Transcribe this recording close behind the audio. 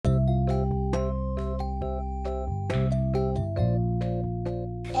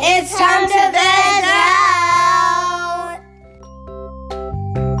It's time to veg out!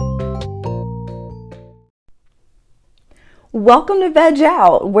 Welcome to Veg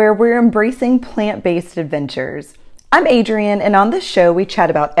Out, where we're embracing plant-based adventures. I'm Adrienne, and on this show we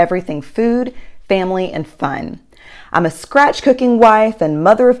chat about everything food, family, and fun. I'm a scratch cooking wife and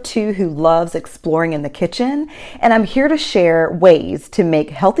mother of two who loves exploring in the kitchen, and I'm here to share ways to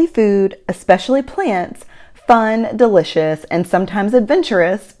make healthy food, especially plants, fun, delicious, and sometimes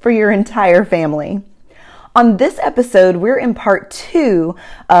adventurous for your entire family. On this episode, we're in part 2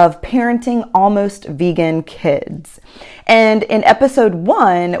 of parenting almost vegan kids. And in episode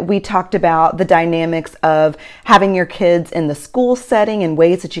 1, we talked about the dynamics of having your kids in the school setting and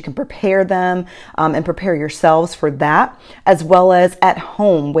ways that you can prepare them and prepare yourselves for that, as well as at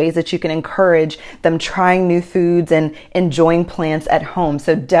home, ways that you can encourage them trying new foods and enjoying plants at home.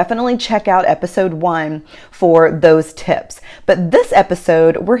 So definitely check out episode 1 for those tips. But this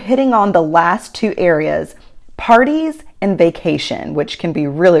episode, we're hitting on the last 2 areas: parties and vacation, which can be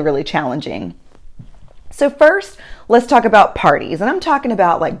really, really challenging. So first, let's talk about parties. And I'm talking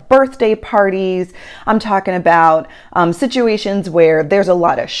about like birthday parties. I'm talking about situations where there's a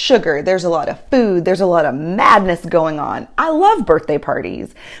lot of sugar, there's a lot of food, there's a lot of madness going on. I love birthday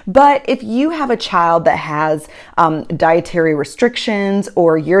parties. But if you have a child that has dietary restrictions,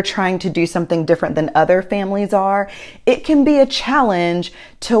 or you're trying to do something different than other families are, it can be a challenge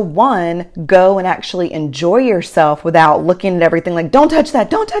to, one, go and actually enjoy yourself without looking at everything like, don't touch that,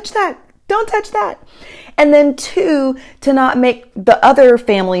 don't touch that, don't touch that. And then 2, to not make the other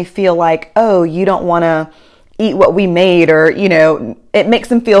family feel like, oh, you don't want to eat what we made, or, you know, it makes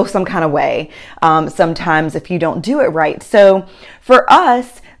them feel some kind of way sometimes if you don't do it right. So for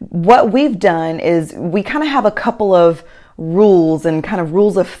us, what we've done is we kind of have a couple of rules and kind of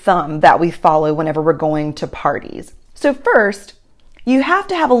rules of thumb that we follow whenever we're going to parties. So first, you have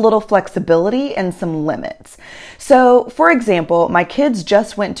to have a little flexibility and some limits. So, for example, my kids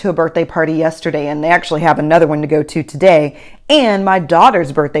just went to a birthday party yesterday, and they actually have another one to go to today. And my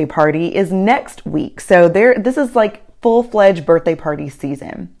daughter's birthday party is next week. So this is like full-fledged birthday party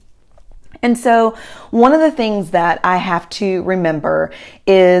season. And so one of the things that I have to remember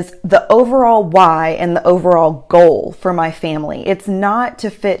is the overall why and the overall goal for my family. It's not to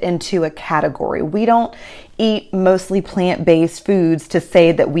fit into a category. We don't eat mostly plant-based foods to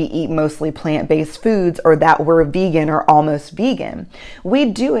say that we eat mostly plant-based foods or that we're vegan or almost vegan. We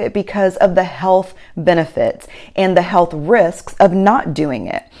do it because of the health benefits and the health risks of not doing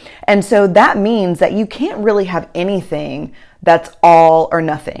it. And so that means that you can't really have anything that's all or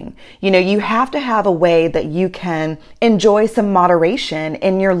nothing. You know, you have to have a way that you can enjoy some moderation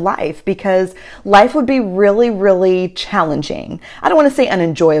in your life, because life would be really, really challenging. I don't want to say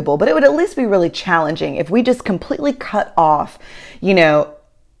unenjoyable, but it would at least be really challenging if we just completely cut off, you know,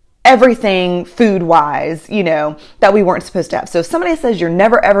 everything food-wise, you know, that we weren't supposed to have. So if somebody says you're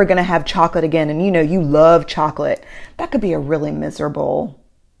never ever going to have chocolate again, and you know you love chocolate, that could be a really miserable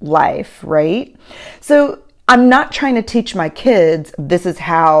life, right? So I'm not trying to teach my kids this is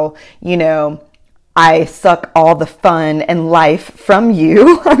how, you know, I suck all the fun and life from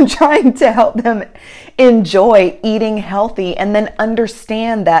you. I'm trying to help them enjoy eating healthy and then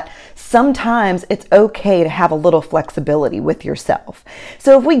understand that sometimes it's okay to have a little flexibility with yourself.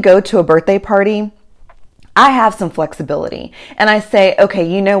 So if we go to a birthday party, I have some flexibility, and I say, okay,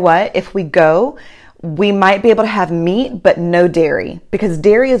 you know what? If we go, we might be able to have meat, but no dairy, because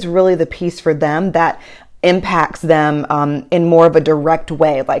dairy is really the piece for them that impacts them in more of a direct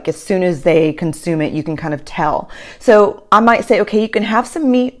way. Like as soon as they consume it, you can kind of tell. So I might say, okay, you can have some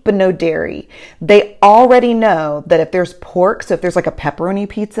meat, but no dairy. They already know that if there's pork, so if there's like a pepperoni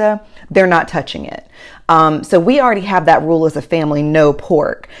pizza, they're not touching it. So we already have that rule as a family, no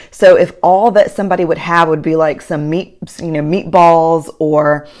pork. So if all that somebody would have would be like some meat, you know, meatballs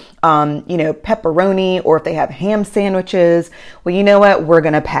or, you know, pepperoni, or if they have ham sandwiches, well, you know what, we're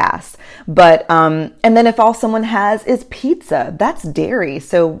going to pass. But, and then if all someone has is pizza, that's dairy.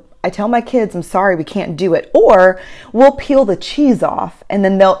 So I tell my kids, I'm sorry, we can't do it. Or we'll peel the cheese off and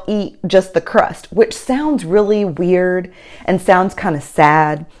then they'll eat just the crust, which sounds really weird and sounds kind of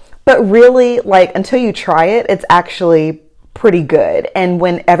sad. But really, like, until you try it, it's actually pretty good. And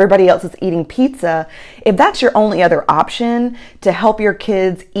when everybody else is eating pizza, if that's your only other option to help your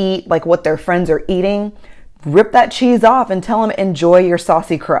kids eat like what their friends are eating, rip that cheese off and tell them enjoy your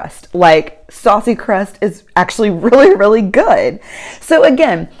saucy crust. Like, saucy crust is actually really, really good. So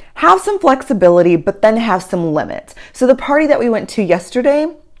again, have some flexibility, but then have some limits. So the party that we went to yesterday,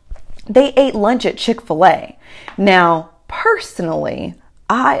 they ate lunch at Chick-fil-A. Now, personally,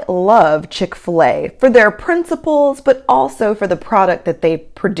 I love Chick-fil-A for their principles, but also for the product that they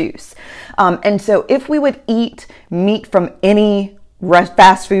produce. And so if we would eat meat from any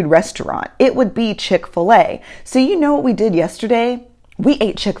fast food restaurant, it would be Chick-fil-A. So you know what we did yesterday? We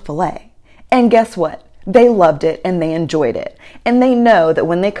ate Chick-fil-A. And guess what? They loved it and they enjoyed it. And they know that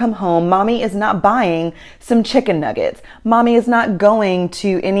when they come home, mommy is not buying some chicken nuggets. Mommy is not going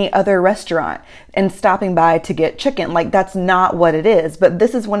to any other restaurant and stopping by to get chicken. Like, that's not what it is. But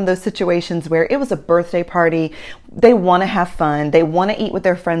this is one of those situations where it was a birthday party. They want to have fun. They want to eat what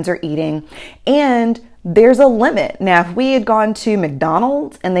their friends are eating. And there's a limit. Now, if we had gone to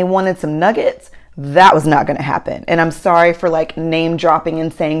McDonald's and they wanted some nuggets, that was not going to happen. And I'm sorry for like name dropping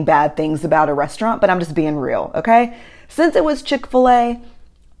and saying bad things about a restaurant, but I'm just being real, okay? Since it was Chick-fil-A,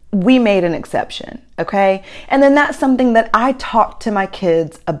 we made an exception, okay? And then that's something that I talk to my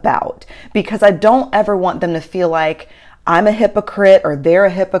kids about, because I don't ever want them to feel like I'm a hypocrite or they're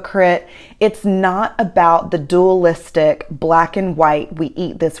a hypocrite. It's not about the dualistic black and white, we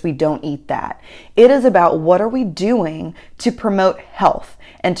eat this, we don't eat that. It is about what are we doing to promote health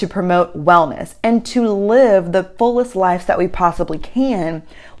and to promote wellness and to live the fullest lives that we possibly can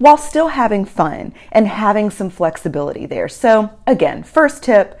while still having fun and having some flexibility there. So again, first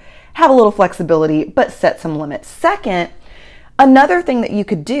tip, have a little flexibility, but set some limits. Second, another thing that you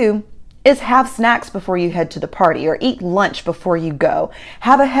could do is have snacks before you head to the party, or eat lunch before you go.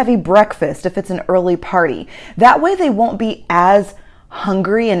 Have a heavy breakfast if it's an early party. That way they won't be as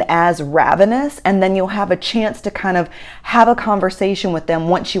hungry and as ravenous, and then you'll have a chance to kind of have a conversation with them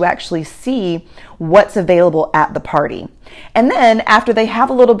once you actually see what's available at the party. And then after they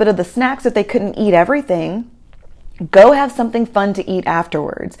have a little bit of the snacks, if they couldn't eat everything, go have something fun to eat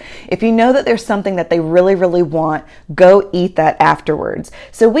afterwards. If you know that there's something that they really, really want, go eat that afterwards.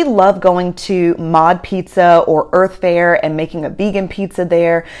 So we love going to Mod Pizza or Earth Fare and making a vegan pizza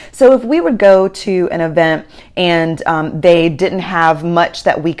there. So if we would go to an event and they didn't have much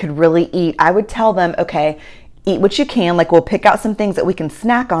that we could really eat, I would tell them, okay, eat what you can. Like, we'll pick out some things that we can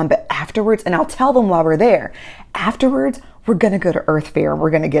snack on, but afterwards, and I'll tell them while we're there, afterwards, we're going to go to Earth Fare. We're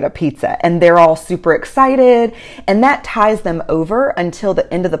going to get a pizza. And they're all super excited. And that ties them over until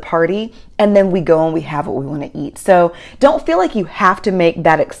the end of the party. And then we go and we have what we want to eat. So don't feel like you have to make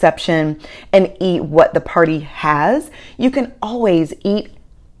that exception and eat what the party has. You can always eat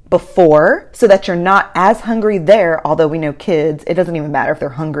before so that you're not as hungry there. Although we know kids, it doesn't even matter if they're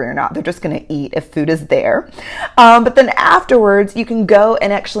hungry or not. They're just going to eat if food is there. But then afterwards, you can go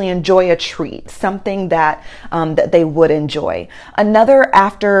and actually enjoy a treat, something that that they would enjoy. Another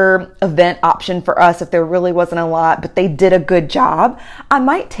after event option for us, if there really wasn't a lot, but they did a good job, I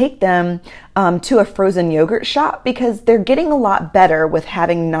might take them to a frozen yogurt shop, because they're getting a lot better with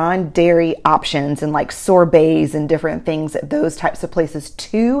having non-dairy options and like sorbets and different things at those types of places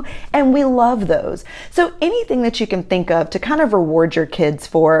too. And we love those. So anything that you can think of to kind of reward your kids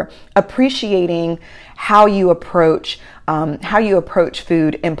for appreciating how you approach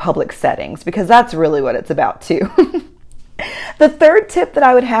food in public settings, because that's really what it's about too. The third tip that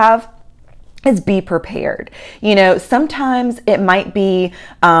I would have is be prepared. You know, sometimes it might be,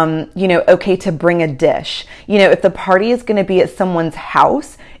 okay to bring a dish. You know, if the party is going to be at someone's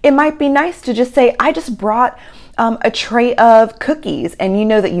house, it might be nice to just say, I just brought a tray of cookies, and you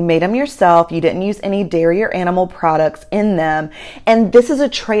know that you made them yourself. You didn't use any dairy or animal products in them. And this is a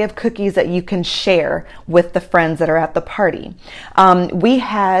tray of cookies that you can share with the friends that are at the party. We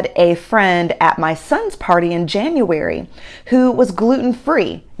had a friend at my son's party in January who was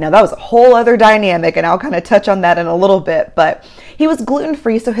gluten-free. Now that was a whole other dynamic, and I'll kind of touch on that in a little bit, but he was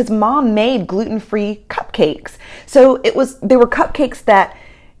gluten-free. So his mom made gluten-free cupcakes. So they were cupcakes that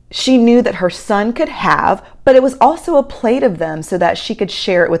she knew that her son could have, but it was also a plate of them so that she could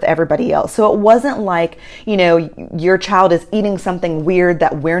share it with everybody else. So it wasn't like, your child is eating something weird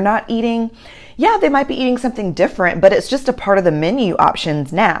that we're not eating. Yeah, they might be eating something different, but it's just a part of the menu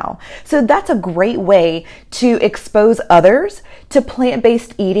options now. So that's a great way to expose others to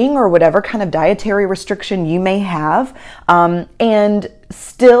plant-based eating or whatever kind of dietary restriction you may have, and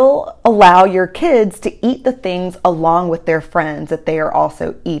still allow your kids to eat the things along with their friends that they are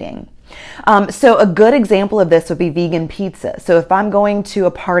also eating. So a good example of this would be vegan pizza. So if I'm going to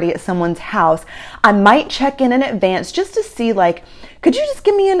a party at someone's house, I might check in advance just to see, like, could you just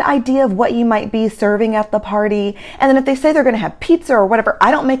give me an idea of what you might be serving at the party? And then if they say they're going to have pizza or whatever,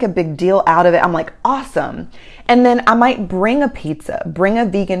 I don't make a big deal out of it. I'm like, awesome. And then I might bring a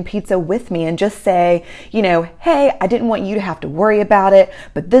vegan pizza with me and just say, hey, I didn't want you to have to worry about it,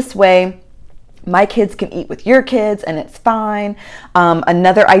 but this way My kids can eat with your kids and it's fine.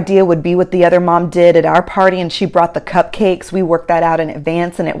 Another idea would be what the other mom did at our party, and she brought the cupcakes. We worked that out in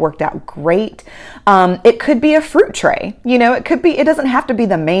advance and it worked out great. It could be a fruit tray. It doesn't have to be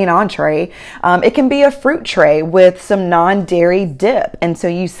the main entree. It can be a fruit tray with some non-dairy dip. And so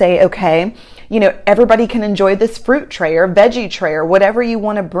you say, okay, everybody can enjoy this fruit tray or veggie tray or whatever you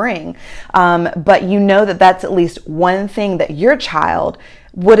want to bring. But that's at least one thing that your child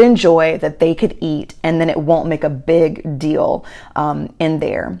would enjoy, that they could eat, and then it won't make a big deal in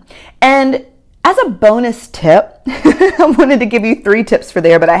there. And as a bonus tip, I wanted to give you 3 tips for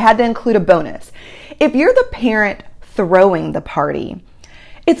there, but I had to include a bonus. If you're the parent throwing the party,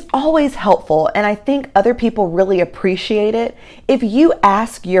 it's always helpful, and I think other people really appreciate it, if you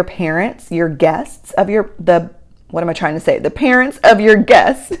ask your parents, your guests of the parents of your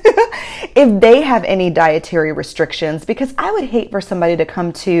guests, if they have any dietary restrictions, because I would hate for somebody to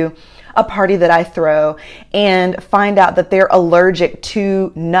come to a party that I throw and find out that they're allergic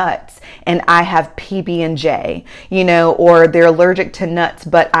to nuts and I have PB&J, or they're allergic to nuts,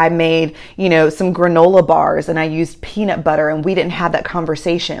 but I made, some granola bars and I used peanut butter and we didn't have that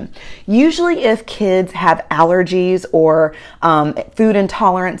conversation. Usually if kids have allergies or food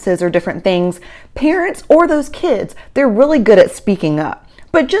intolerances or different things, parents or those kids, they're really good at speaking up.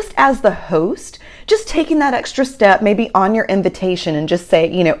 But just as the host, just taking that extra step, maybe on your invitation, and just say,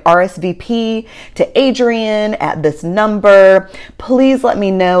 RSVP to Adrian at this number. Please let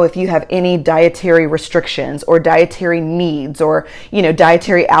me know if you have any dietary restrictions or dietary needs or,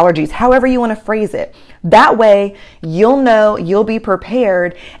 dietary allergies, however you want to phrase it. That way, you'll know, you'll be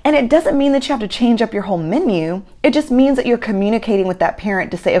prepared, and it doesn't mean that you have to change up your whole menu. It just means that you're communicating with that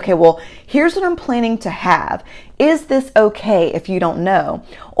parent to say, okay, well, here's what I'm planning to have. Is this okay if you don't know?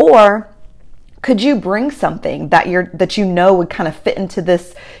 Or could you bring something that would kind of fit into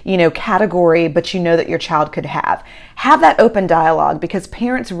this, category, but that your child could have? Have that open dialogue, because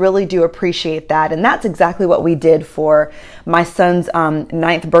parents really do appreciate that. And that's exactly what we did for my son's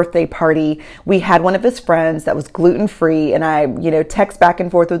 9th birthday party. We had one of his friends that was gluten-free, and I, text back and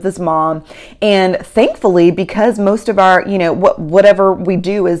forth with his mom. And thankfully, because most of our, whatever we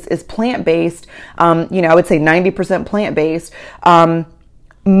do is plant-based, I would say 90% plant-based,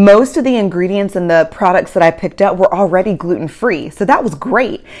 most of the ingredients and the products that I picked up were already gluten-free. So that was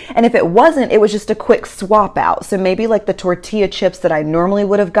great. And if it wasn't, it was just a quick swap out. So maybe like the tortilla chips that I normally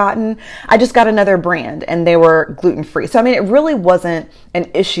would have gotten, I just got another brand and they were gluten-free. So, it really wasn't an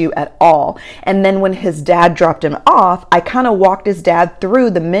issue at all. And then when his dad dropped him off, I kind of walked his dad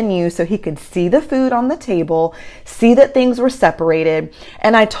through the menu so he could see the food on the table, see that things were separated.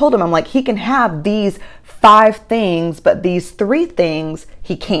 And I told him, I'm like, he can have these 5 things, but these 3 things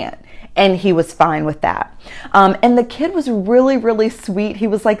he can't. And he was fine with that. And the kid was really, really sweet. He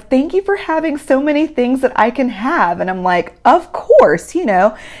was like, thank you for having so many things that I can have. And I'm like, of course,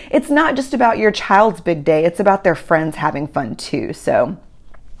 it's not just about your child's big day. It's about their friends having fun too. So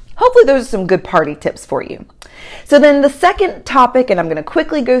hopefully those are some good party tips for you. So then the second topic, and I'm going to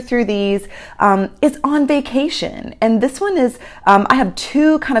quickly go through these, is on vacation. And this one is, I have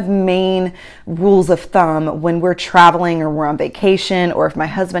 2 kind of main rules of thumb when we're traveling or we're on vacation, or if my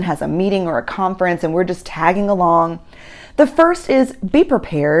husband has a meeting or a conference and we're just tagging along. The first is be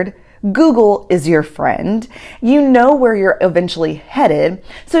prepared. Google is your friend. You know where you're eventually headed.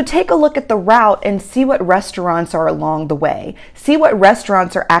 So take a look at the route and see what restaurants are along the way. See what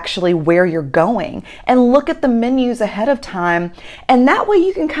restaurants are actually where you're going, and look at the menus ahead of time. And that way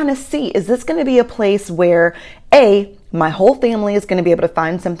you can kind of see, is this going to be a place where my whole family is going to be able to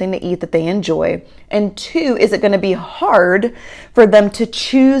find something to eat that they enjoy? And 2, is it going to be hard for them to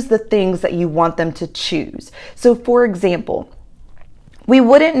choose the things that you want them to choose? So for example, we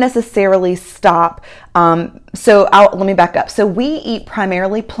wouldn't necessarily stop. Let me back up. So we eat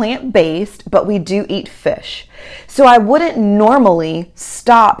primarily plant-based, but we do eat fish. So I wouldn't normally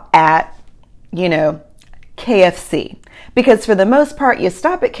stop at, KFC, because for the most part, you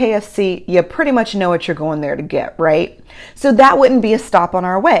stop at KFC, you pretty much know what you're going there to get, right? So that wouldn't be a stop on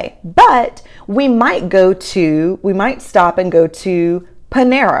our way, but we might stop and go to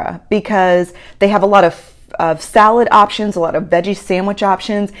Panera, because they have a lot of salad options, a lot of veggie sandwich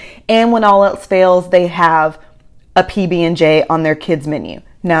options, and when all else fails, they have a PB&J on their kids menu.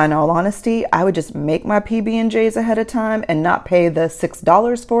 Now, in all honesty, I would just make my PB&Js ahead of time and not pay the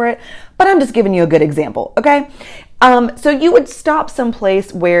 $6 for it, but I'm just giving you a good example, okay? So you would stop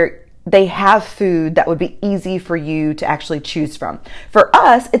someplace where they have food that would be easy for you to actually choose from. For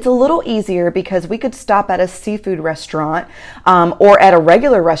us, it's a little easier because we could stop at a seafood restaurant or at a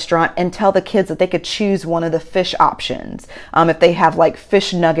regular restaurant and tell the kids that they could choose one of the fish options. If they have like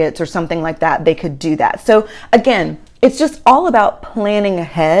fish nuggets or something like that, they could do that. So again, it's just all about planning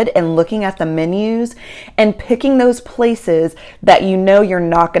ahead and looking at the menus and picking those places that you know you're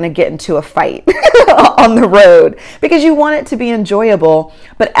not going to get into a fight on the road, because you want it to be enjoyable.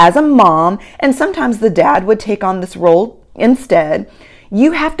 But as a mom, and sometimes the dad would take on this role instead,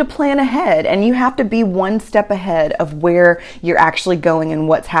 you have to plan ahead and you have to be one step ahead of where you're actually going and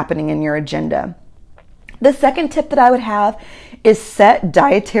what's happening in your agenda. The second tip that I would have is set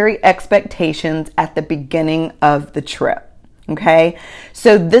dietary expectations at the beginning of the trip. Okay,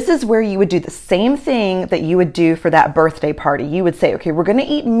 so this is where you would do the same thing that you would do for that birthday party. You would say, okay, we're going to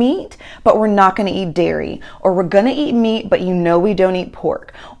eat meat, but we're not going to eat dairy. Or we're going to eat meat, but you know we don't eat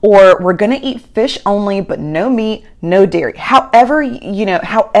pork. Or we're going to eat fish only, but no meat, no dairy. However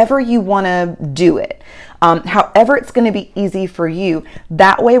you want to do it. However it's going to be easy for you.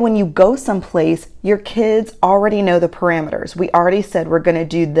 That way, when you go someplace, your kids already know the parameters. We already said we're going to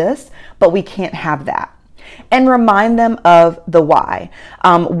do this, but we can't have that. And remind them of the why.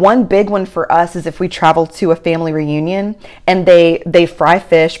 One big one for us is if we travel to a family reunion and they fry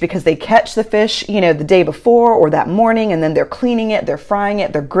fish because they catch the fish, the day before or that morning, and then they're cleaning it, they're frying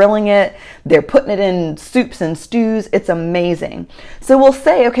it, they're grilling it, they're putting it in soups and stews. It's amazing. So we'll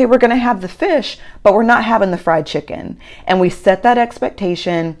say, okay, we're going to have the fish, but we're not having the fried chicken. And we set that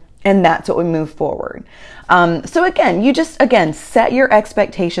expectation, and that's what we move forward. So again, you just set your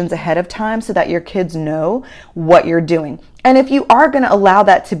expectations ahead of time so that your kids know what you're doing. And if you are going to allow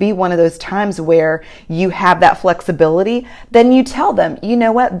that to be one of those times where you have that flexibility, then you tell them, you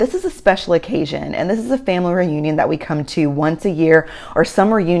know what, this is a special occasion and this is a family reunion that we come to once a year, or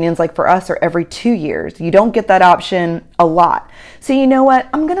some reunions like for us are every 2 years. You don't get that option a lot. So you know what,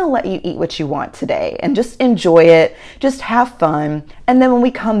 I'm going to let you eat what you want today and just enjoy it, just have fun. And then when we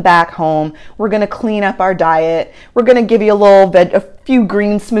come back home, we're going to clean up our diet. We're going to give you a few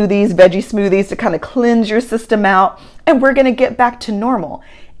green smoothies, veggie smoothies to kind of cleanse your system out. And we're going to get back to normal.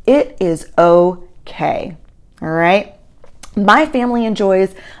 It is okay. All right. My family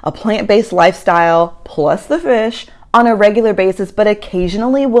enjoys a plant-based lifestyle plus the fish on a regular basis, but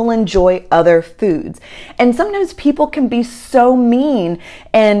occasionally we'll enjoy other foods. And sometimes people can be so mean.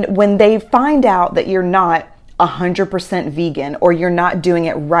 And when they find out that you're not 100% vegan, or you're not doing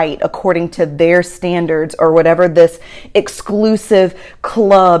it right according to their standards, or whatever this exclusive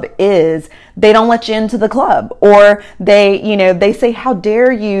club is, they don't let you into the club. Or they say, how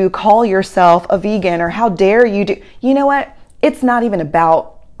dare you call yourself a vegan, or how dare you do, you know what? It's not even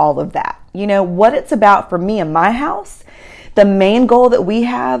about all of that. What it's about for me and my house, the main goal that we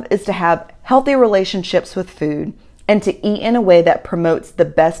have is to have healthy relationships with food and to eat in a way that promotes the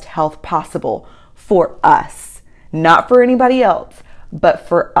best health possible for us. Not for anybody else, but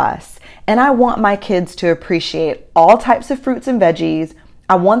for us. And I want my kids to appreciate all types of fruits and veggies.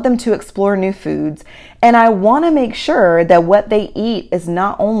 I want them to explore new foods. And I want to make sure that what they eat is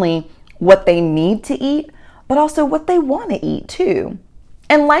not only what they need to eat, but also what they want to eat too.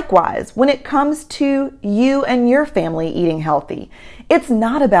 And likewise, when it comes to you and your family eating healthy, it's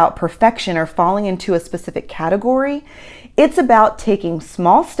not about perfection or falling into a specific category. It's about taking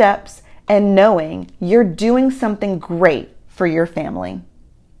small steps and knowing you're doing something great for your family.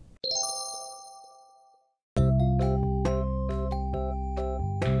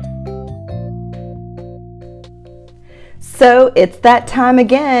 So it's that time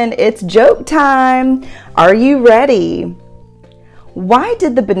again. It's joke time. Are you ready? Why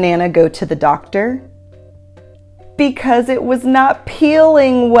did the banana go to the doctor? Because it was not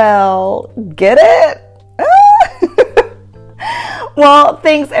peeling well. Get it? Well,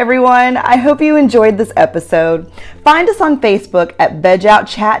 thanks everyone. I hope you enjoyed this episode. Find us on Facebook at Veg Out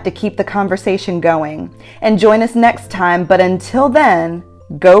Chat to keep the conversation going. And join us next time. But until then,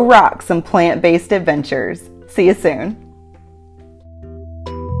 go rock some plant-based adventures. See you soon.